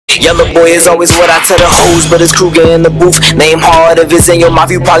Yellow boy is always what I tell the hoes, but it's Kruger in the booth. Name hard, if it's in your mouth,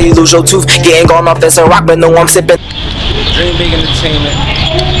 you probably lose your tooth. Getting gone off, that's a rock, but no, I'm sipping. Dream Big Entertainment,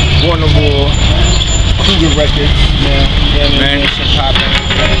 Warner War, Kruger Records, man.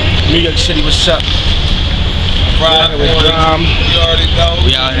 New York City, what's up? Friday with Drum. You already know.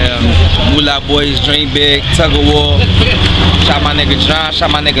 We out here. Moolah Boys, Dream Big, Tug of War. Shot my nigga John,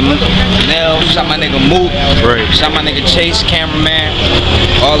 shot my nigga Nell, shot my nigga Mook. Right. Shot my nigga Chase, cameraman.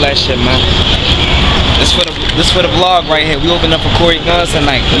 All that shit, man. This for the vlog right here. We open up for Corey Gunz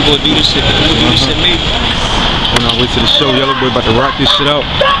tonight. We gonna do this shit. We gonna do this shit, me. On our way to the show, Yellow Boy about to rock this shit out.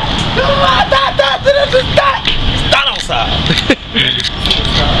 Start outside.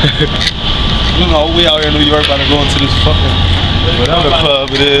 You know, we out here in New York about to go into this fucking whatever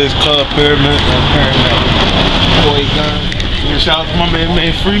club it is, Club Pyramid. Boy Gunz. Shout out to my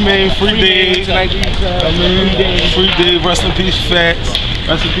man, Free Day. Free Day, rest in peace, Facts.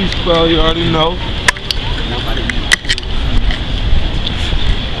 Rest in peace, Quell, you already know.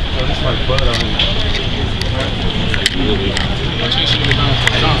 Oh, this like butt on me.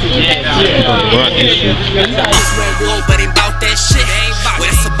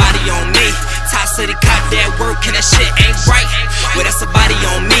 City cop that work and that shit ain't right. Well, that's a body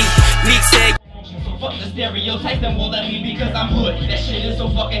on me. Meek said, so fuck the stereotypes that won't let me because I'm hood. That shit is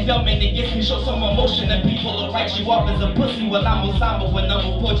so fucking dumb and it gets me show some emotion. And people will write you off as a pussy. Well, I'm Osama when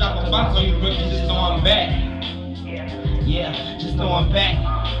number 4 drop a box on you rookies. Just know I'm back. Yeah, just know I'm back.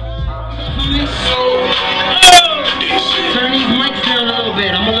 Turn these mics down a little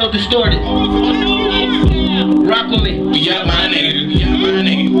bit. I'm a little distorted. Rock with me. We up my nigga.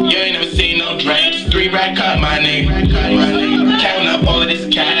 You ain't never seen no drinks. 3 rack cut, my nigga. Counting up all of this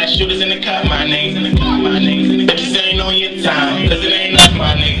cash. Shooters in the cut, my nigga. If this ain't on your time, cause it ain't up,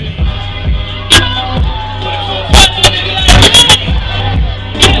 my nigga.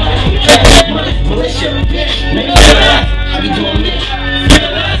 I be doing this.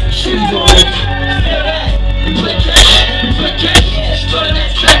 She doing this. We play cash. Starting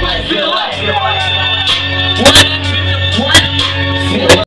that track like feel like. What?